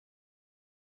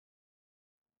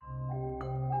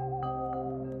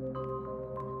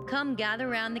Come gather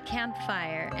round the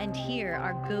campfire and hear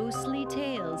our ghostly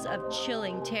tales of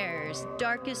chilling terrors,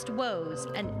 darkest woes,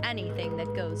 and anything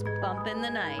that goes bump in the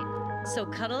night. So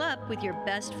cuddle up with your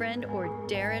best friend or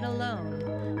dare it alone.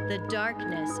 The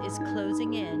darkness is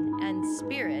closing in and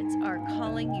spirits are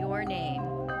calling your name.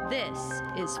 This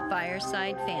is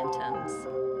Fireside Phantoms.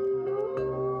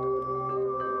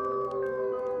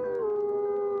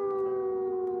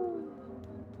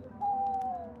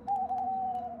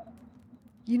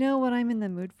 You know what I'm in the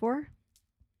mood for?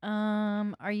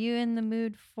 Are you in the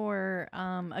mood for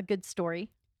a good story?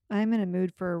 I'm in a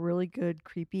mood for a really good,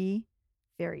 creepy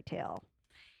fairy tale.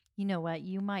 You know what?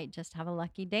 You might just have a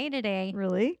lucky day today.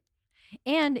 Really?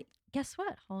 And guess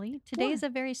what, Holly? Today What? is a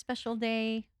very special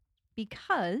day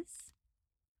because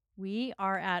we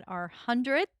are at our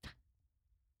 100th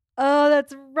Oh,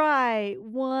 that's right.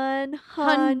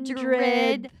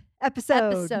 100th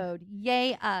episode.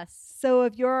 Yay, us. So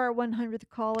if you're our 100th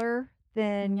caller,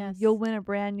 then Yes. you'll win a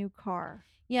brand new car.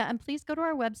 Yeah, and please go to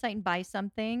our website and buy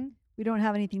something. We don't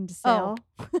have anything to sell.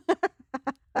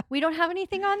 We don't have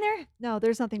anything on there? No,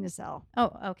 there's nothing to sell.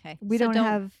 Oh, okay. We So don't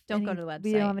have don't any, go to the website.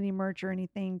 We don't have any merch or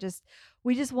anything.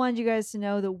 We just wanted you guys to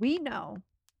know that we know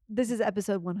this is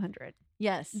episode 100.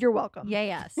 Yes. You're welcome.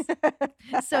 Yay, us.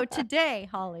 So today,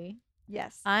 Holly,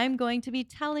 Yes. I'm going to be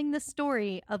telling the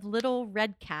story of Little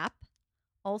Red Cap,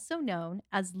 also known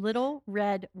as Little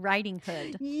Red Riding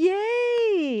Hood.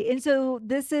 Yay! And so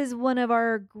this is one of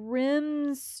our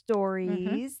Grimm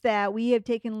stories that we have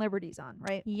taken liberties on,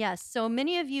 right? Yes, so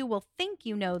many of you will think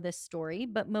you know this story,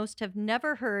 but most have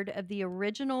never heard of the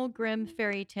original Grimm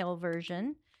fairy tale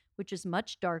version, which is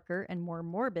much darker and more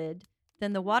morbid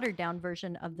than the watered-down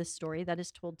version of the story that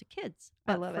is told to kids.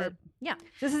 I love it. Yeah.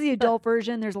 This is the adult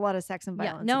version. There's a lot of sex and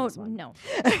violence. No.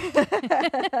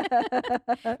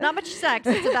 Not much sex.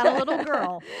 It's about a little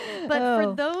girl. But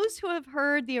for those who have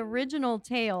heard the original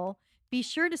tale, be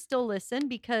sure to still listen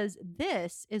because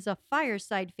this is a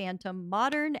Fireside Phantom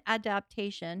modern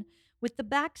adaptation with the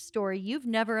backstory you've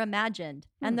never imagined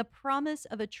and the promise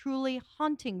of a truly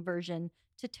haunting version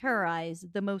to terrorize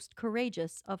the most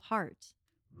courageous of heart.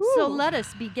 So let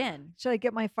us begin. Should I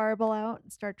get my fireball out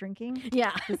and start drinking?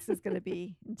 Yeah. This is going to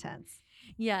be intense.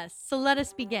 Yes. So let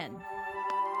us begin.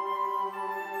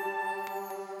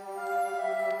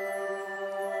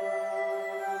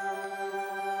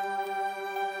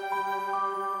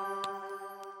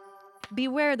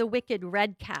 Beware the wicked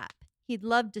Red Cap. He'd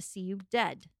love to see you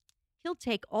dead. He'll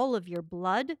take all of your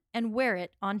blood and wear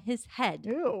it on his head.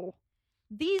 Ew.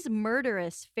 These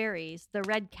murderous fairies, the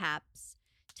Red Caps,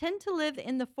 tend to live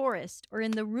in the forest or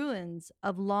in the ruins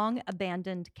of long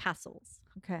abandoned castles.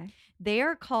 Okay. They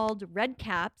are called Red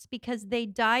Caps because they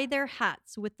dye their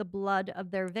hats with the blood of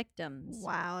their victims.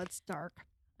 Wow, it's dark.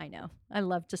 I know. I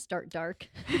love to start dark.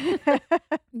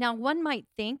 Now, one might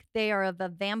think they are of a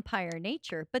vampire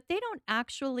nature, but they don't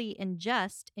actually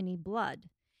ingest any blood.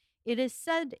 It is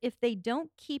said if they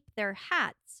don't keep their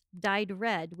hats dyed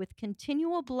red with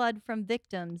continual blood from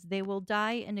victims, they will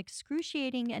die an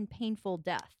excruciating and painful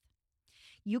death.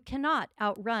 You cannot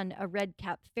outrun a red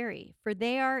cap fairy, for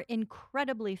they are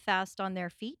incredibly fast on their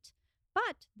feet,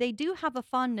 but they do have a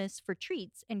fondness for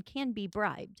treats and can be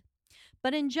bribed.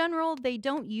 But in general, they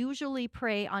don't usually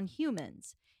prey on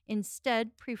humans,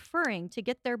 instead preferring to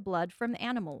get their blood from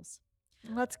animals.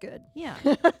 That's good. Yeah.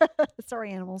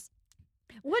 Sorry, animals.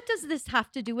 What does this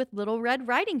have to do with Little Red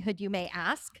Riding Hood, you may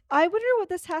ask? I wonder what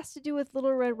this has to do with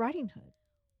Little Red Riding Hood.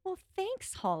 Well,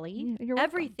 thanks, Holly. You're welcome.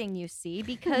 Everything you see,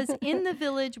 because in the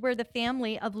village where the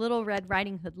family of Little Red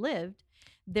Riding Hood lived,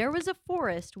 there was a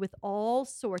forest with all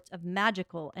sorts of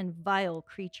magical and vile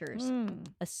creatures,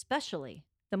 especially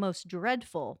the most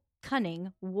dreadful,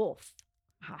 cunning wolf.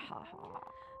 Ha ha ha.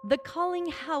 The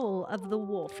calling howl of the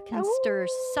wolf can stir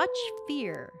such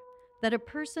fear that a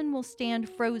person will stand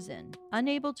frozen,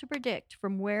 unable to predict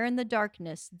from where in the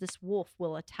darkness this wolf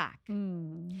will attack.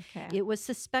 Okay. It was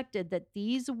suspected that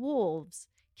these wolves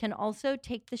can also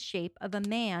take the shape of a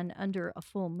man under a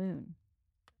full moon.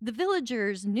 The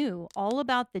villagers knew all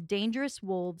about the dangerous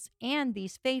wolves and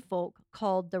these fae folk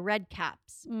called the Red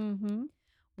Caps.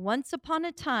 Once upon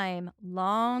a time,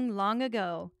 long, long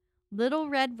ago, Little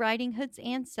Red Riding Hood's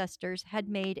ancestors had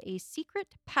made a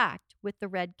secret pact with the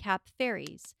Red Cap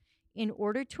fairies in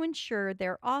order to ensure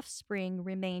their offspring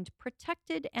remained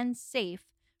protected and safe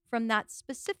from that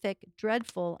specific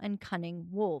dreadful and cunning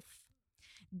wolf.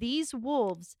 These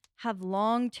wolves have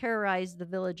long terrorized the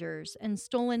villagers and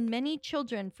stolen many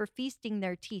children for feasting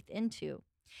their teeth into.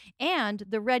 And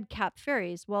the Red Cap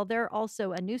fairies, while they're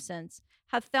also a nuisance,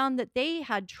 have found that they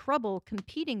had trouble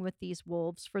competing with these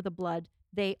wolves for the blood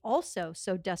they also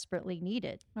so desperately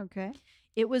needed. Okay.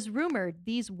 It was rumored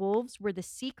these wolves were the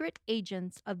secret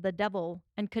agents of the devil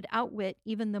and could outwit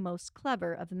even the most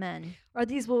clever of men. Are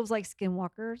these wolves like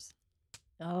skinwalkers?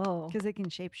 Oh, Because they can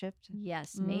shapeshift?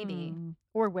 yes, maybe. Mm.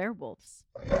 Or werewolves.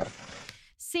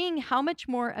 Seeing how much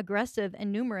more aggressive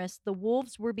and numerous the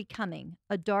wolves were becoming,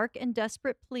 a dark and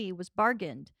desperate plea was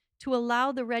bargained to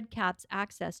allow the Redcaps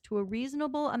access to a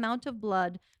reasonable amount of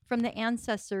blood from the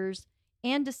ancestors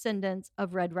and descendants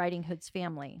of Red Riding Hood's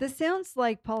family. This sounds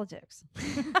like politics.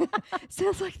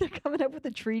 Sounds like they're coming up with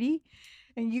a treaty.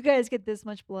 And you guys get this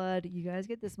much blood. You guys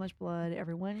get this much blood.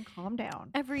 Everyone calm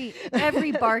down. Every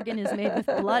bargain is made with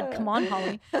blood. Come on,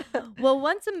 Holly. Well,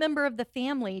 once a member of the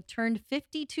family turned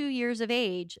 52 years of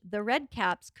age, the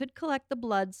Redcaps could collect the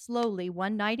blood slowly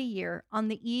one night a year on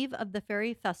the eve of the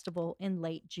fairy festival in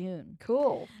late June.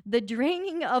 Cool. The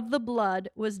draining of the blood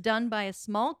was done by a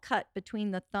small cut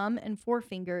between the thumb and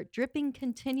forefinger, dripping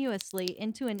continuously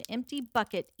into an empty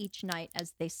bucket each night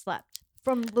as they slept.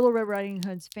 From Little Red Riding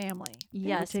Hood's family.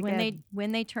 Yes,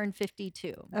 when they turned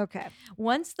 52. Okay.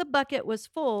 Once the bucket was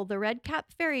full, the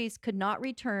Redcap fairies could not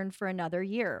return for another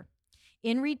year.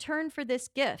 In return for this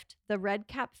gift, the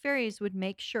Redcap fairies would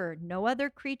make sure no other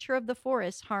creature of the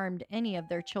forest harmed any of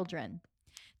their children.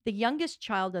 The youngest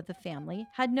child of the family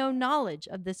had no knowledge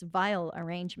of this vile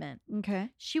arrangement. Okay.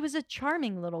 She was a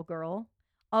charming little girl,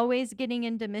 always getting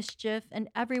into mischief, and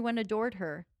everyone adored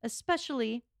her,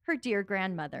 especially her dear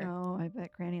grandmother. Oh, I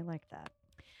bet Granny liked that.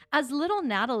 As little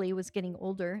Natalie was getting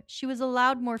older, she was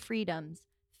allowed more freedoms,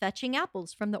 fetching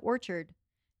apples from the orchard,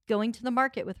 going to the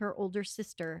market with her older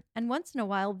sister, and once in a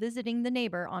while visiting the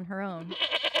neighbor on her own.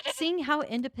 Seeing how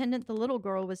independent the little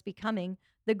girl was becoming,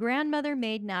 the grandmother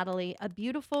made Natalie a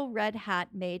beautiful red hat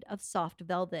made of soft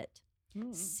velvet.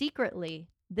 Secretly,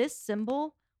 this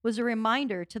symbol was a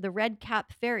reminder to the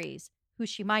Redcap fairies, who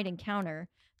she might encounter,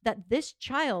 that this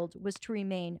child was to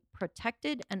remain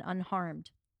protected and unharmed.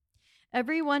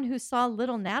 Everyone who saw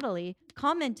little Natalie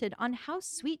commented on how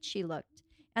sweet she looked,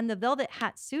 and the velvet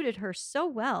hat suited her so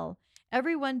well,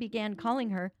 everyone began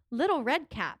calling her Little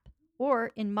Redcap,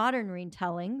 or in modern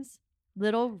retellings,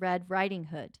 Little Red Riding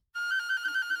Hood.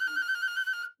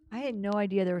 I had no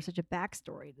idea there was such a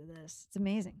backstory to this. It's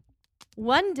amazing.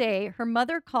 One day, her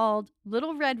mother called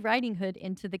Little Red Riding Hood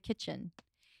into the kitchen.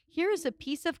 Here is a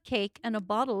piece of cake and a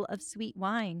bottle of sweet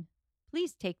wine.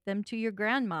 Please take them to your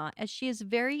grandma, as she is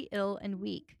very ill and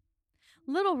weak.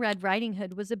 Little Red Riding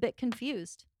Hood was a bit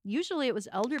confused. Usually it was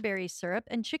elderberry syrup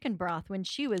and chicken broth when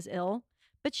she was ill,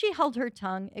 but she held her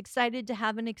tongue, excited to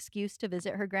have an excuse to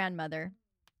visit her grandmother.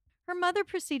 Her mother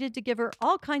proceeded to give her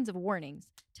all kinds of warnings,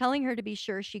 telling her to be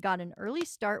sure she got an early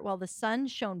start while the sun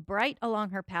shone bright along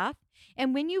her path,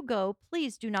 and when you go,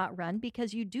 please do not run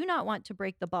because you do not want to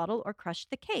break the bottle or crush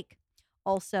the cake.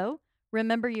 Also,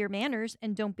 remember your manners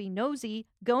and don't be nosy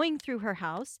going through her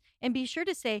house, and be sure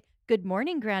to say, "Good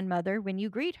morning, grandmother," when you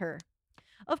greet her.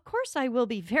 "Of course I will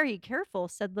be very careful,"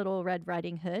 said Little Red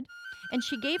Riding Hood, and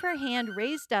she gave her hand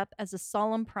raised up as a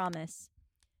solemn promise.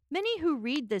 Many who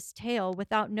read this tale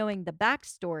without knowing the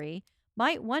backstory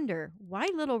might wonder why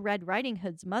Little Red Riding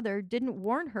Hood's mother didn't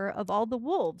warn her of all the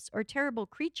wolves or terrible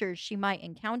creatures she might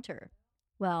encounter.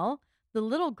 Well, the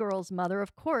little girl's mother,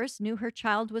 of course, knew her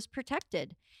child was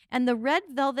protected, and the red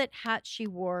velvet hat she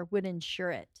wore would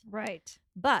ensure it. Right.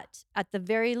 But at the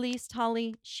very least,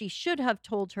 Holly, she should have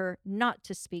told her not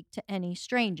to speak to any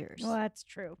strangers. Well, that's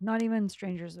true. Not even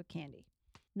strangers with candy.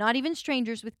 Not even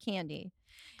strangers with candy.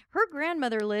 Her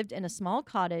grandmother lived in a small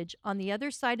cottage on the other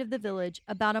side of the village,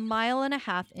 about 1.5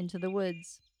 miles into the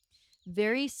woods.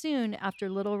 Very soon after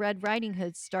Little Red Riding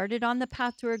Hood started on the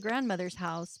path to her grandmother's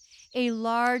house, a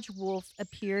large wolf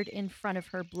appeared in front of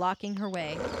her, blocking her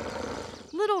way.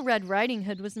 Little Red Riding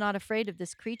Hood was not afraid of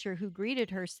this creature, who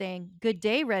greeted her, saying, "Good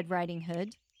day, Red Riding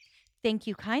Hood." "Thank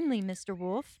you kindly, Mr.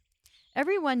 Wolf."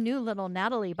 Everyone knew little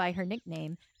Natalie by her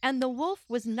nickname, and the wolf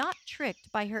was not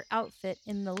tricked by her outfit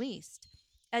in the least.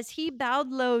 As he bowed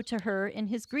low to her in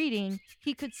his greeting,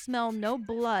 he could smell no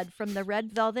blood from the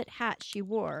red velvet hat she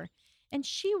wore, and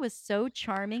she was so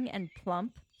charming and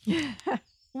plump.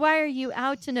 "Why are you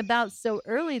out and about so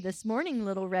early this morning,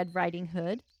 Little Red Riding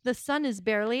Hood? The sun is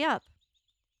barely up."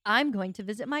 "I'm going to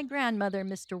visit my grandmother,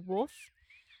 Mr. Wolf."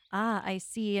 "Ah, I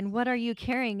see. And what are you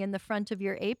carrying in the front of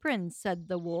your apron?" said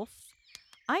the wolf.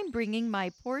 "I'm bringing my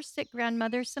poor sick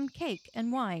grandmother some cake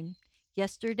and wine.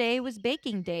 Yesterday was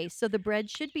baking day, so the bread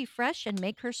should be fresh and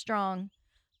make her strong."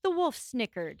 The wolf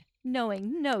snickered,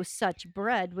 knowing no such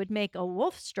bread would make a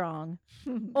wolf strong,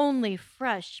 only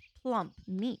fresh, plump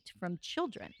meat from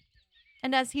children.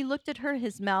 And as he looked at her,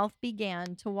 his mouth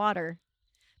began to water.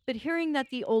 But hearing that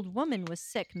the old woman was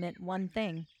sick meant one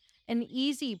thing: an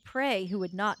easy prey who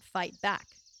would not fight back.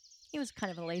 He was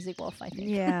kind of a lazy wolf, I think.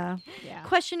 Yeah. Yeah.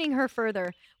 Questioning her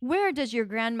further, "Where does your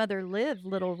grandmother live,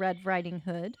 Little Red Riding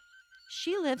Hood?"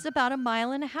 "She lives about 1.5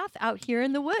 miles out here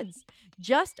in the woods,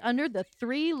 just under the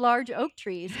 3 large oak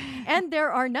trees, and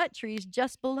there are nut trees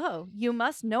just below. You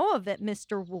must know of it,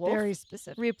 Mr. Wolf," Very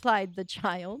specific. replied the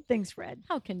child. Thanks, Fred.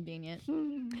 How convenient.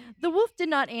 The wolf did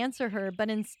not answer her, but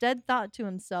instead thought to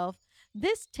himself,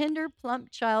 "This tender,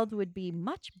 plump child would be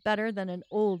much better than an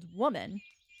old woman,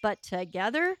 but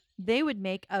together they would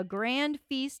make a grand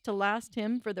feast to last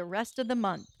him for the rest of the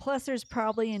month." Plus, there's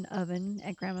probably an oven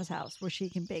at Grandma's house where she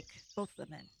can bake both of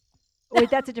them in. Wait,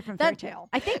 that's a different fairy tale.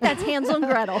 I think that's Hansel and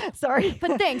Gretel. Sorry.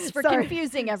 But thanks for Sorry.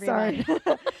 confusing everyone.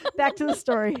 Sorry. Back to the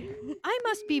story. "I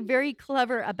must be very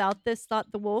clever about this,"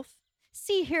 thought the wolf.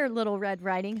 "See here, Little Red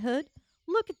Riding Hood.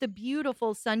 Look at the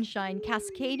beautiful sunshine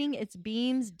cascading its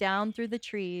beams down through the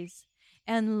trees.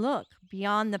 And look,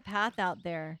 beyond the path out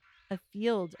there, a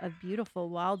field of beautiful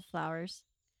wildflowers.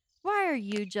 Why are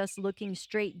you just looking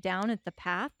straight down at the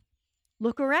path?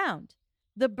 Look around.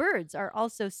 The birds are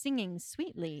also singing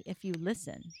sweetly if you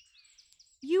listen.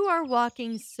 You are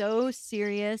walking so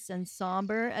serious and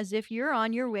somber as if you're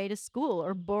on your way to school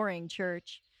or boring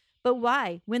church. But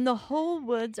why, when the whole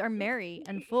woods are merry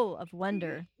and full of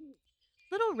wonder?"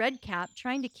 Little Redcap,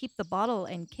 trying to keep the bottle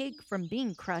and cake from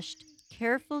being crushed,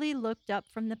 carefully looked up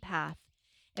from the path,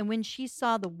 and when she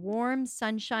saw the warm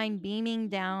sunshine beaming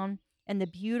down and the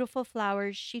beautiful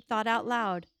flowers, she thought out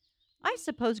loud, "I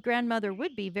suppose Grandmother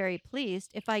would be very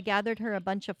pleased if I gathered her a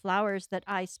bunch of flowers that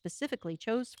I specifically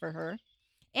chose for her."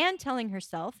 And telling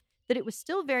herself that it was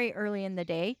still very early in the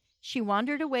day, she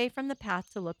wandered away from the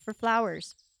path to look for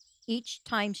flowers. Each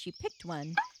time she picked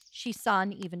one, she saw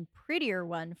an even prettier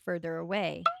one further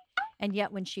away. And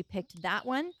yet when she picked that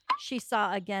one, she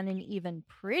saw again an even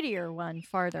prettier one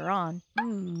farther on.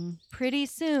 Pretty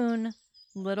soon,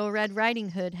 Little Red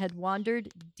Riding Hood had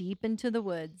wandered deep into the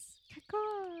woods.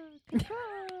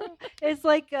 It's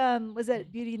like, was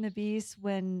that Beauty and the Beast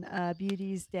when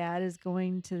Beauty's dad is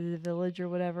going to the village or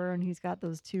whatever, and he's got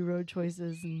those 2 road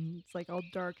choices, and it's like all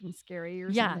dark and scary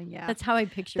or something. Yeah, That's how I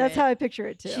picture it. that's how I picture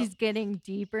it too. She's getting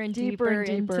deeper and Deeper deeper, and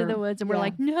into deeper. the woods, and we're Yeah.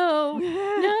 like, no,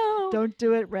 no. Don't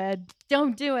do it, Red.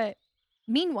 Don't do it.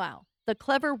 Meanwhile, the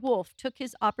clever wolf took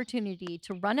his opportunity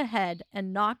to run ahead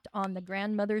and knocked on the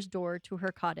grandmother's door to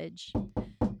her cottage.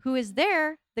 "Who is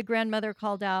there?" the grandmother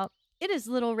called out. "It is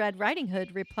Little Red Riding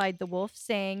Hood," replied the wolf,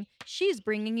 saying, "She's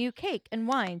bringing you cake and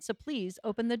wine, so please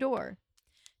open the door."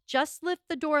 "Just lift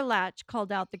the door latch,"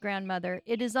 called out the grandmother.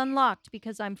 "It is unlocked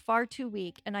because I'm far too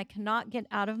weak and I cannot get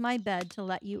out of my bed to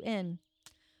let you in."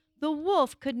 The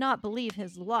wolf could not believe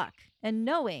his luck, and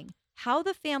knowing how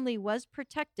the family was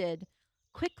protected,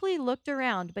 quickly looked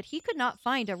around, but he could not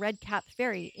find a red-capped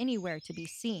fairy anywhere to be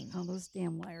seen. Oh, those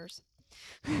damn liars.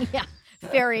 Yeah,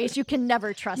 fairies, you can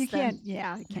never trust You them. can't,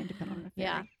 you can't depend on a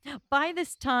fairy. Yeah. By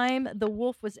this time, the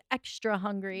wolf was extra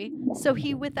hungry, so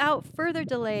he, without further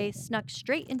delay, snuck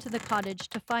straight into the cottage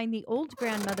to find the old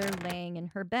grandmother laying in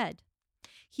her bed.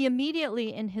 He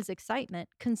immediately, in his excitement,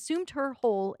 consumed her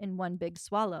whole in one big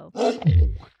swallow.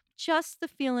 Just the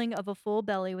feeling of a full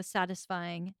belly was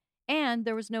satisfying, and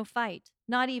there was no fight,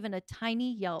 not even a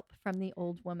tiny yelp from the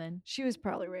old woman. She was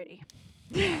probably ready.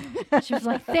 She was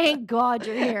like, "Thank God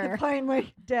you're here.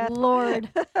 Finally, death. Lord,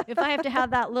 if I have to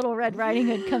have that Little Red Riding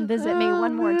Hood come visit me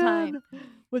one more time."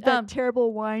 With that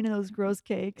terrible wine and those gross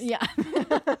cakes. Yeah.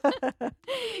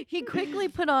 He quickly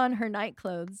put on her night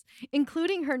clothes,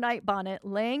 including her night bonnet,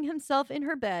 laying himself in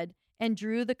her bed, and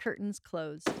drew the curtains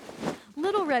closed.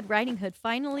 Little Red Riding Hood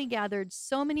finally gathered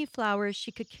so many flowers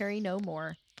she could carry no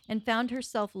more, and found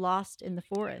herself lost in the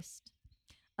forest.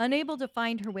 Unable to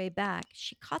find her way back,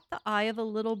 she caught the eye of a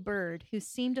little bird who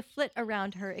seemed to flit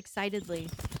around her excitedly.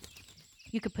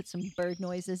 You could put some bird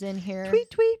noises in here.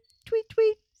 Tweet, tweet, tweet,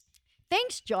 tweet.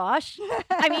 Thanks, Josh.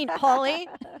 I mean, Holly.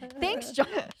 Thanks, Josh.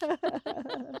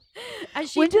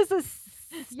 When does a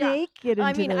snake get into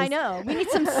I mean, this? I know. We need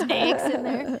some snakes in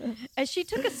there. As she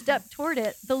took a step toward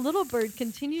it, the little bird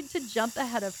continued to jump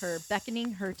ahead of her,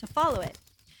 beckoning her to follow it.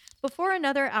 Before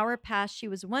another hour passed, she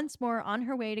was once more on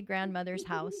her way to grandmother's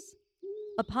house.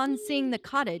 Upon seeing the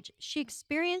cottage, she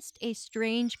experienced a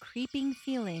strange creeping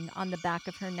feeling on the back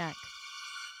of her neck.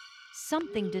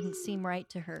 Something didn't seem right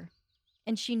to her,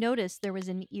 and she noticed there was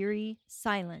an eerie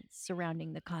silence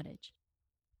surrounding the cottage.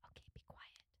 Okay, be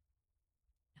quiet.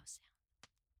 No sound.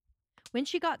 When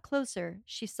she got closer,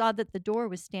 she saw that the door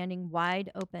was standing wide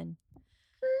open.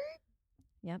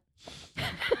 Yep.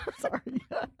 Sorry.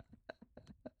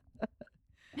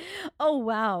 Oh,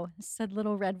 wow, said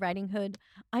Little Red Riding Hood.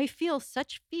 I feel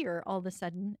such fear all of a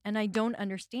sudden, and I don't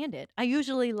understand it. I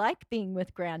usually like being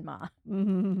with Grandma.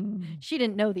 Mhm. She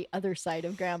didn't know the other side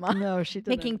of Grandma. No, she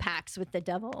Making didn't. pacts with the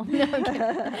devil. No, I'm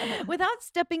kidding. Without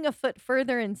stepping a foot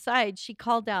further inside, she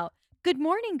called out, "Good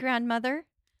morning, Grandmother."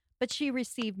 But she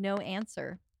received no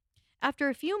answer. After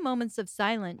a few moments of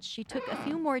silence, she took a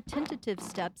few more tentative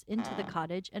steps into the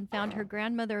cottage and found her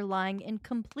grandmother lying in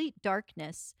complete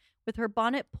darkness, with her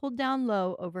bonnet pulled down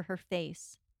low over her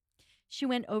face. She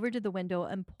went over to the window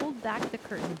and pulled back the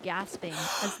curtain, gasping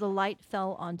as the light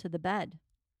fell onto the bed.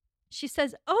 She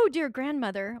says, "Oh, dear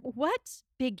grandmother, what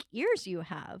big ears you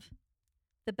have."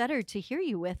 "The better to hear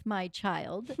you with, my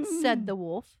child," said the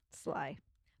wolf. Sly.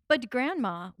 "But,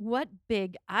 Grandma, what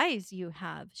big eyes you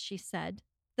have," she said.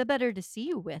 "The better to see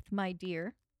you with, my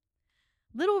dear."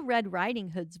 Little Red Riding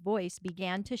Hood's voice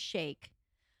began to shake.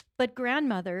 "But,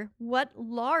 Grandmother, what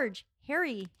large,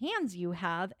 hairy hands you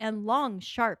have, and long,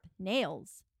 sharp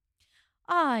nails."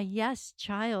 "Ah, yes,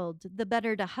 child, the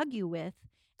better to hug you with,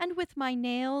 and with my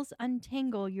nails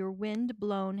untangle your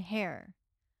wind-blown hair."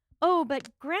 "Oh,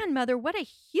 but, Grandmother, what a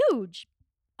huge,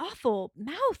 awful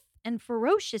mouth and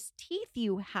ferocious teeth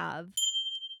you have."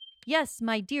 "Yes,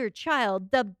 my dear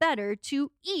child, the better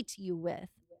to eat you with."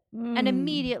 And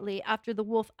immediately after the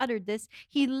wolf uttered this,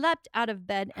 he leapt out of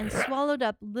bed and swallowed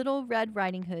up Little Red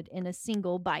Riding Hood in a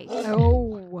single bite.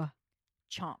 Oh.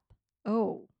 Chomp.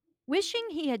 Oh. Wishing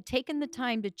he had taken the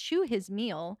time to chew his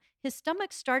meal, his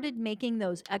stomach started making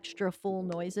those extra full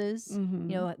noises. Mhm.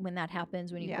 You know, when that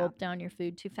happens, when you Yeah. gulp down your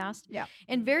food too fast. Yeah.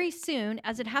 And very soon,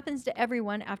 as it happens to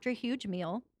everyone after a huge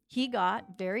meal, he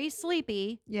got very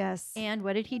sleepy. Yes. And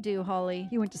what did he do, Holly?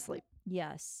 He went to sleep.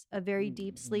 Yes, a very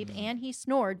deep sleep, and he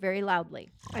snored very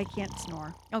loudly. I can't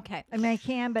snore. Okay. I mean, I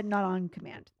can, but not on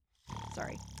command.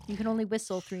 Sorry. You can only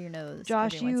whistle through your nose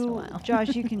Josh, every once in a while.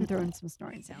 Josh, you can throw in some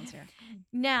snoring sounds here.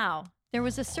 Now, there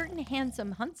was a certain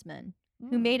handsome huntsman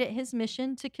who made it his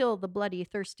mission to kill the bloody,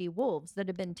 thirsty wolves that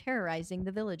had been terrorizing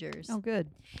the villagers. Oh,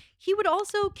 good. He would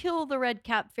also kill the red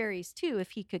cap fairies, too,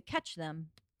 if he could catch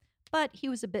them. But he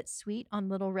was a bit sweet on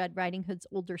Little Red Riding Hood's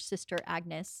older sister,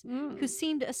 Agnes, who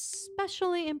seemed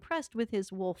especially impressed with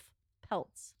his wolf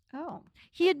pelts. Oh.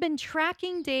 He had been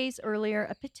tracking days earlier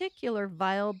a particular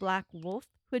vile black wolf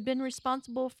who had been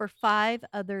responsible for 5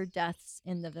 other deaths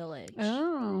in the village.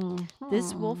 Oh.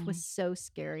 This wolf was so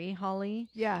scary, Holly,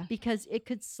 Yeah. because it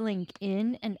could slink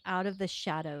in and out of the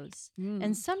shadows.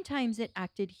 And sometimes it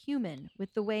acted human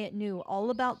with the way it knew all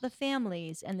about the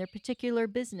families and their particular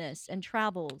business and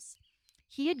travels.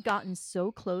 He had gotten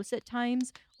so close at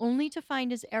times only to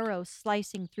find his arrow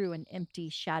slicing through an empty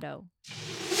shadow.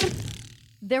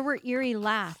 There were eerie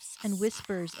laughs and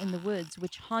whispers in the woods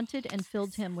which haunted and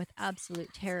filled him with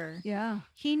absolute terror. Yeah.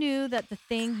 He knew that the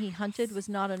thing he hunted was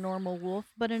not a normal wolf,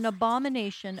 but an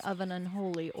abomination of an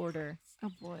unholy order.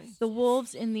 Oh, boy. The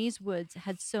wolves in these woods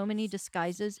had so many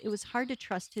disguises, it was hard to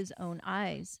trust his own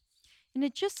eyes. And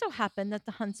it just so happened that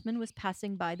the huntsman was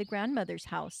passing by the grandmother's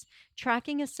house,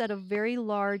 tracking a set of very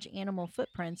large animal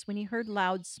footprints when he heard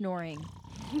loud snoring.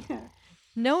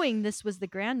 Knowing this was the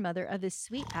grandmother of his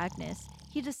sweet Agnes,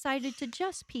 he decided to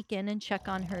just peek in and check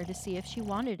on her to see if she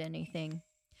wanted anything.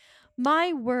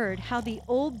 "My word, how the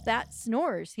old bat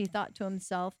snores," he thought to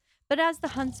himself. But as the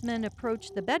huntsman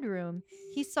approached the bedroom,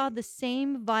 he saw the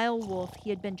same vile wolf he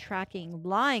had been tracking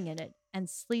lying in it and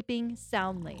sleeping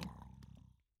soundly.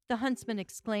 The huntsman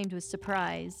exclaimed with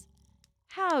surprise,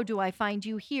 "How do I find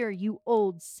you here, you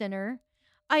old sinner?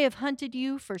 I have hunted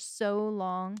you for so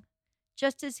long."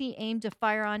 Just as he aimed to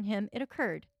fire on him, it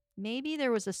occurred. Maybe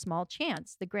there was a small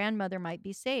chance the grandmother might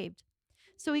be saved.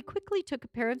 So he quickly took a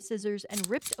pair of scissors and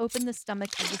ripped open the stomach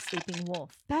of the sleeping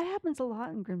wolf. That happens a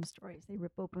lot in Grimm stories. They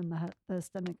rip open the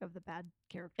stomach of the bad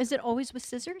character. Is it always with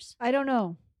scissors? I don't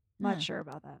know. Not Huh. sure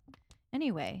about that.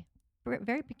 Anyway,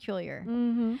 very peculiar.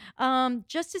 Mm-hmm.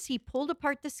 Just as he pulled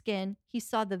apart the skin, he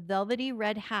saw the velvety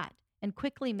red hat and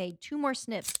quickly made 2 more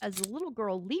snips as the little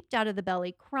girl leaped out of the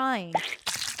belly, crying,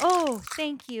 "Oh,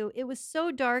 thank you. It was so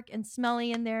dark and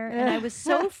smelly in there, and I was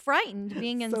so frightened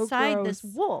being So inside this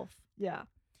gross. wolf." Yeah.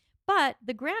 But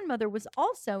the grandmother was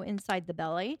also inside the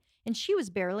belly, and she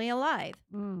was barely alive,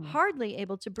 hardly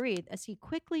able to breathe as he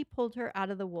quickly pulled her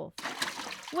out of the wolf.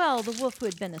 Well, the wolf who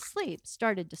had been asleep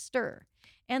started to stir,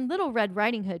 and Little Red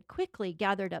Riding Hood quickly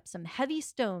gathered up some heavy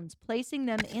stones, placing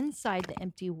them inside the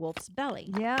empty wolf's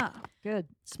belly. Yeah. Good.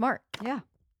 Smart. Yeah.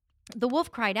 The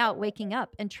wolf cried out, waking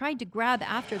up, and tried to grab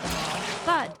after them.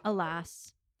 But,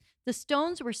 alas, the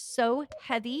stones were so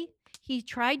heavy, he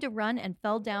tried to run and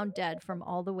fell down dead from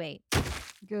all the weight.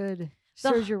 Good. The-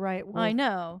 Serves you right, Wolf. I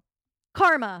know.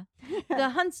 Karma. The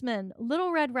huntsman,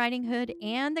 Little Red Riding Hood,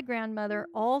 and the grandmother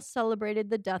all celebrated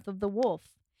the death of the wolf.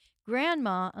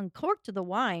 Grandma uncorked the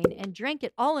wine and drank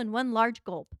it all in one large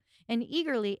gulp and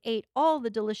eagerly ate all the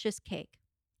delicious cake.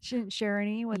 She didn't share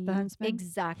any with the huntsman.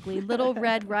 Exactly. Little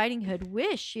Red Riding Hood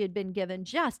wished she had been given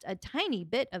just a tiny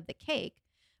bit of the cake,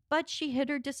 but she hid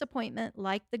her disappointment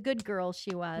like the good girl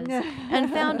she was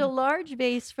and found a large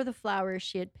vase for the flowers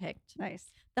she had picked. Nice.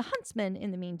 The huntsman,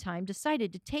 in the meantime,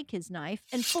 decided to take his knife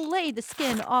and fillet the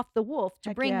skin off the wolf to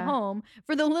Heck bring yeah. home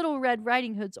for the Little Red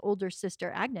Riding Hood's older sister,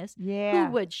 Agnes, Yeah.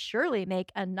 who would surely make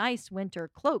a nice winter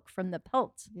cloak from the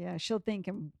pelt. Yeah, she'll thank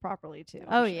him properly too.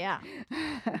 Oh, yeah.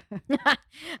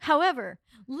 However,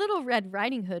 Little Red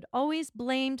Riding Hood always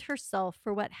blamed herself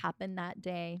for what happened that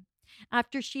day.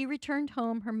 After she returned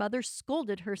home, her mother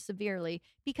scolded her severely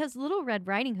because Little Red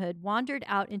Riding Hood wandered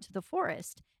out into the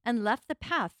forest and left the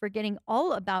path, forgetting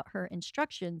all about her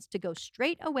instructions to go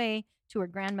straight away to her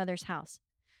grandmother's house.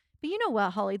 But you know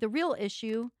what, Holly? The real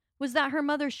issue was that her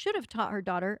mother should have taught her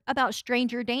daughter about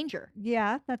stranger danger.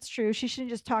 Yeah, that's true. She shouldn't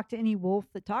just talk to any wolf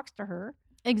that talks to her.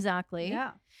 Exactly.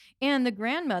 Yeah. And the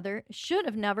grandmother should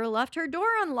have never left her door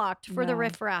unlocked for the No.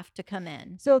 riffraff to come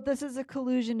in. So this is a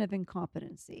collusion of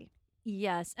incompetency.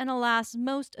 Yes, and alas,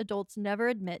 most adults never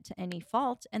admit to any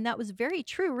fault, and that was very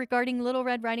true regarding Little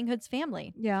Red Riding Hood's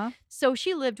family. Yeah. So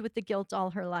she lived with the guilt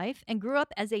all her life and grew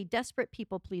up as a desperate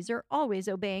people pleaser, always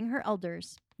obeying her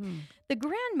elders. The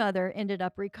grandmother ended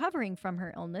up recovering from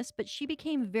her illness, but she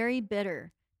became very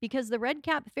bitter because the Red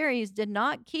Cap Fairies did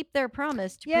not keep their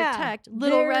promise to Yeah, protect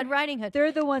Little they're- Red Riding Hood.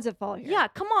 They're the ones that fall here. Yeah,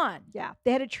 come on. Yeah.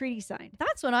 They had a treaty signed.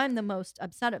 That's what I'm the most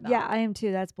upset about. Yeah, I am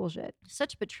too. That's bullshit.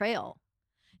 Such betrayal.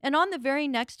 And on the very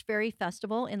next fairy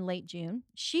festival in late June,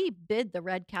 she bid the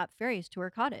Red Cap Fairies to her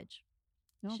cottage.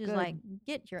 Oh, She's good. like,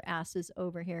 get your asses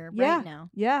over here Yeah. right now.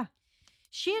 Yeah.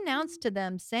 She announced to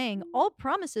them, saying, all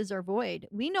promises are void.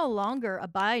 We no longer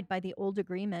abide by the old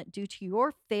agreement due to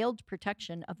your failed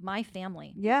protection of my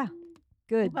family. Yeah.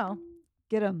 Good. Well,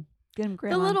 Get him. Get him,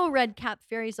 Grandma. the little Red Cap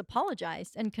Fairies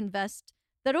apologized and confessed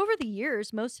that over the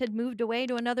years, most had moved away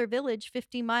to another village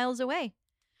 50 miles away,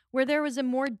 where there was a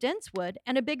more dense wood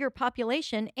and a bigger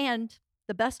population, and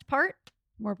the best part,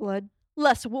 More blood.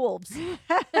 less wolves.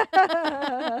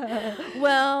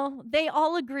 Well, they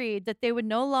all agreed that they would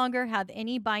no longer have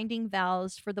any binding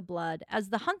vows for the blood, as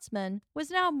the huntsman was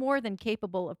now more than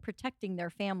capable of protecting their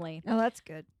family. Oh, that's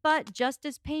good. But just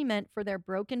as payment for their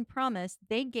broken promise,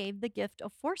 they gave the gift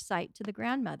of foresight to the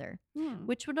grandmother,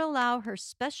 which would allow her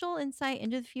special insight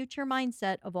into the future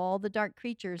mindset of all the dark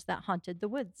creatures that haunted the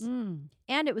woods.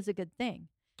 And it was a good thing,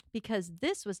 because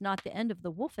this was not the end of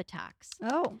the wolf attacks.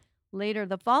 Oh. Later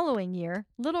the following year,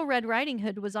 Little Red Riding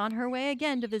Hood was on her way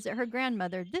again to visit her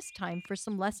grandmother, this time for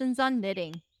some lessons on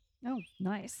knitting. Oh,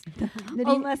 nice.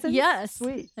 Knitting lessons? Yes.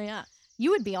 Sweet. Yeah. You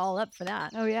would be all up for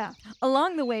that. Oh, yeah.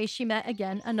 Along the way, she met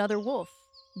again another wolf.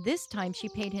 This time she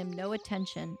paid him no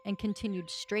attention and continued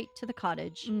straight to the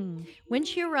cottage. When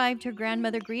she arrived, her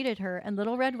grandmother greeted her, and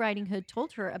Little Red Riding Hood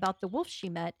told her about the wolf she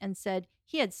met and said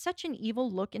he had such an evil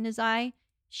look in his eye.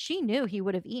 She knew he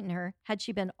would have eaten her had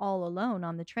she been all alone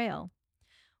on the trail.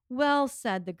 Well,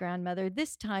 said the grandmother,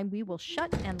 this time we will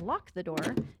shut and lock the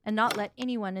door and not let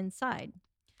anyone inside.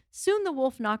 Soon the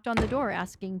wolf knocked on the door,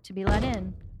 asking to be let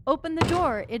in. Open the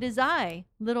door, it is I,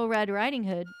 Little Red Riding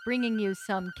Hood, bringing you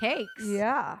some cakes.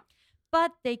 Yeah.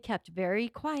 But they kept very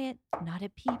quiet, not a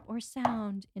peep or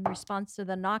sound, in response to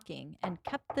the knocking, and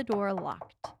kept the door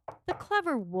locked. The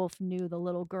clever wolf knew the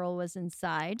little girl was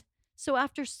inside, so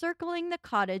after circling the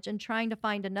cottage and trying to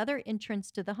find another entrance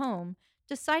to the home,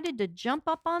 decided to jump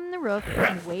up on the roof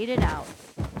and wait it out.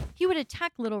 He would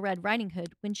attack Little Red Riding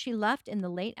Hood when she left in the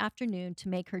late afternoon to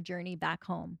make her journey back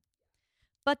home.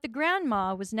 But the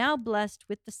grandma was now blessed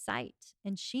with the sight,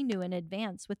 and she knew in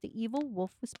advance what the evil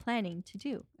wolf was planning to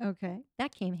do. Okay.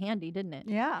 That came handy, didn't it?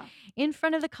 Yeah. In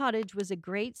front of the cottage was a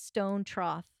great stone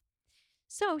trough.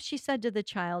 So she said to the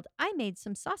child, I made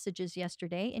some sausages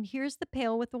yesterday, and here's the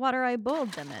pail with the water I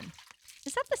boiled them in.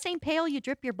 Is that the same pail you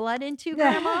drip your blood into,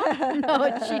 Grandma?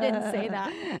 No, she didn't say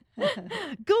that.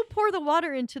 Go pour the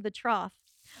water into the trough.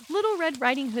 Little Red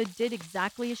Riding Hood did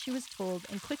exactly as she was told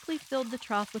and quickly filled the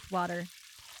trough with water.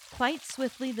 Quite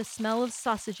swiftly, the smell of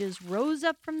sausages rose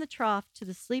up from the trough to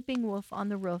the sleeping wolf on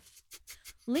the roof.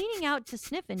 Leaning out to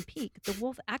sniff and peek, the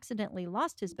wolf accidentally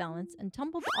lost his balance and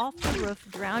tumbled off the roof,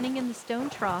 drowning in the stone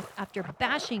trough after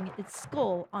bashing its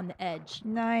skull on the edge.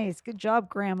 Nice. Good job,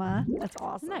 Grandma. That's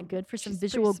awesome. Isn't that good for some She's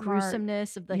pretty visual smart.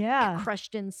 gruesomeness of the Yeah.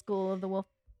 crushed-in skull of the wolf?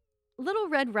 Little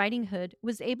Red Riding Hood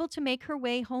was able to make her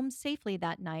way home safely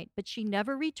that night, but she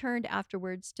never returned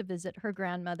afterwards to visit her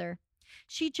grandmother.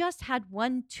 She just had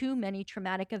one too many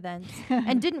traumatic events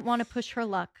and didn't want to push her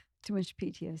luck. Too much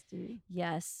PTSD.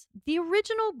 Yes. The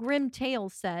original Grimm tale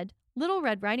said, Little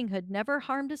Red Riding Hood never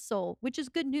harmed a soul, which is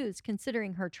good news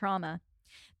considering her trauma.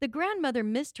 The grandmother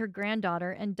missed her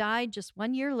granddaughter and died just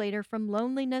 1 year later from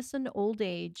loneliness and old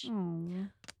age. Aww.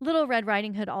 Little Red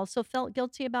Riding Hood also felt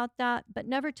guilty about that, but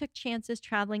never took chances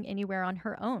traveling anywhere on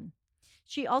her own.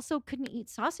 She also couldn't eat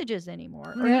sausages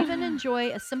anymore or even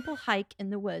enjoy a simple hike in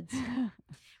the woods.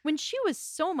 When she was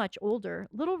so much older,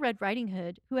 Little Red Riding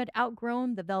Hood, who had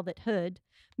outgrown the velvet hood,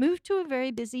 moved to a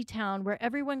very busy town where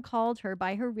everyone called her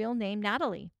by her real name,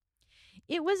 Natalie.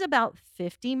 It was about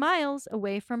 50 miles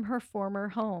away from her former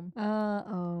home.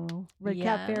 Uh-oh. Red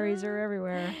cap fairies are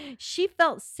everywhere. She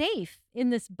felt safe in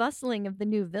this bustling of the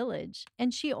new village,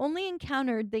 and she only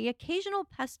encountered the occasional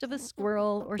pest of a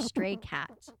squirrel or stray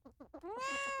cat.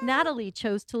 Natalie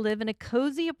chose to live in a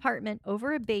cozy apartment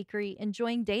over a bakery,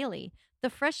 enjoying daily the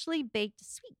freshly baked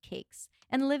sweet cakes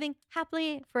and living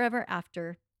happily forever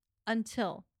after,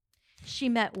 until she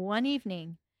met one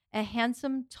evening a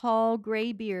handsome, tall,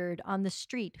 gray beard on the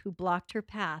street who blocked her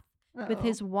path with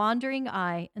his wandering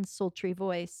eye and sultry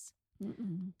voice.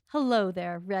 Hello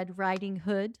there, Red Riding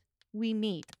Hood. We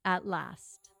meet at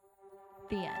last.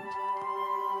 The end.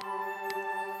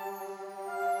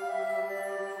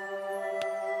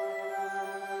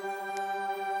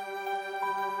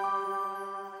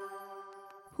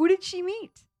 Who did she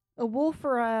meet? A wolf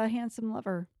or a handsome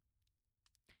lover?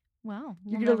 Wow.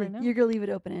 You're gonna leave it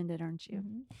open-ended, aren't you?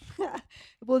 Mm-hmm.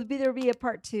 Will there be a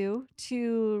part 2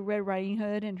 to Red Riding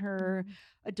Hood in her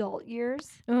adult years?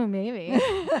 Oh, maybe.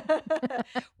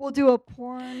 We'll do a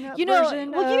porn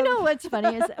version. Well, you know what's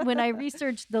funny is when I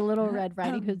researched the Little Red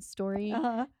Riding Hood story,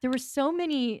 there were so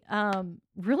many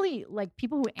really like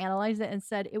people who analyzed it and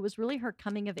said it was really her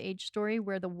coming of age story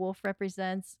where the wolf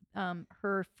represents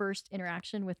her first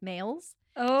interaction with males.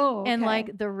 Oh, okay. And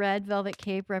like the red velvet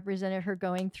cape represented her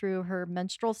going through her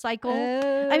menstrual cycle.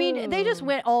 I mean, they just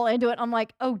went all into it. I'm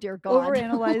like, oh dear God.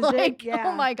 Overanalyzed like, it. Yeah.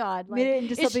 Oh my God. Like, made it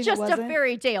into something it's just that a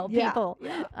fairy tale, people.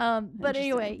 Yeah. But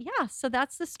anyway, yeah. So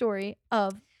that's the story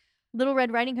of Little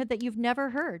Red Riding Hood that you've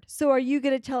never heard. So are you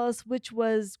going to tell us which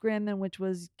was Grimm and which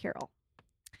was Carol?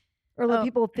 Or let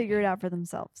people figure it out for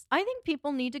themselves? I think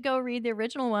people need to go read the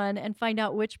original one and find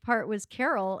out which part was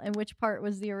Carol and which part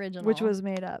was the original. Which was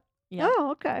made up. Yeah.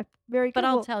 Oh, okay. Very cool. But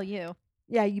I'll tell you.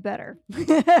 Yeah, you better.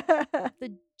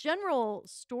 The general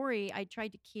story I tried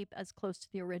to keep as close to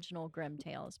the original Grimm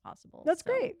tale as possible. That's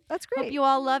great. That's great. Hope you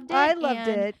all loved it. I loved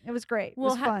it. It was great. It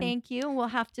was fun. Thank you. We'll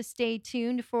have to stay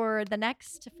tuned for the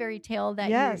next fairy tale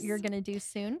that you're going to do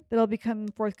soon. That'll become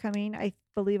forthcoming. I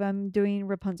believe I'm doing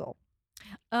Rapunzel.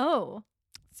 Oh.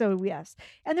 So, yes.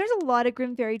 And there's a lot of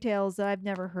Grimm fairy tales that I've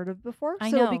never heard of before. So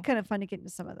it'll be kind of fun to get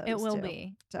into some of those. It will too.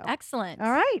 be. So. Excellent.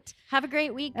 All right. Have a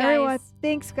great week, guys. Everyone,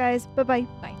 thanks, guys. Bye-bye.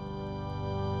 Bye.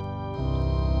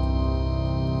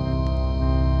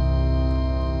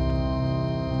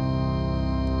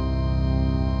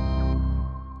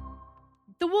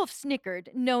 The wolf snickered,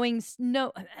 knowing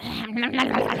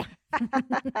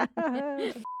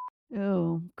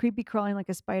Oh, creepy crawling like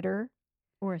a spider.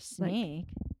 Or a snake.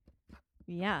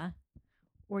 Yeah.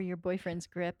 Or your boyfriend's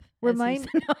grip. Remind.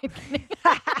 No, I'm kidding.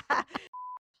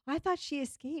 I thought she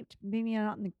escaped. Maybe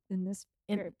not in this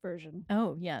version.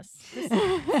 Oh yes.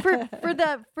 for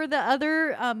the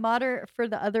other for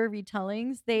the other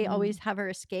retellings, they always have her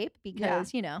escape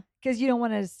because you don't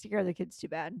want to scare the kids too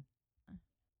bad.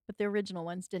 But the original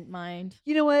ones didn't mind.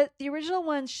 You know what? The original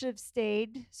ones should have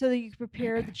stayed so that you could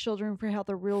prepare the children for how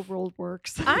the real world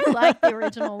works. I like the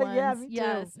original ones. Yeah, me too.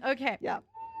 Yes. Okay. Yeah.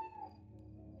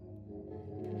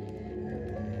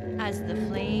 As the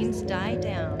flames die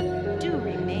down, do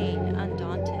remain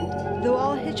undaunted. Though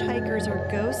all hitchhikers are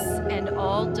ghosts, and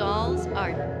all dolls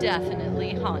are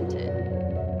definitely haunted.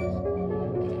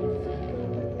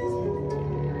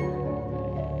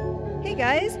 Hey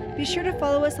guys, be sure to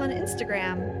follow us on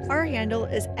Instagram. Our handle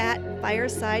is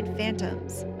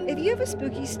 @FiresidePhantoms. If you have a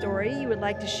spooky story you would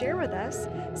like to share with us,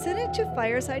 send it to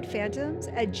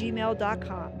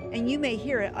firesidephantoms@gmail.com and you may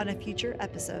hear it on a future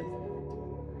episode.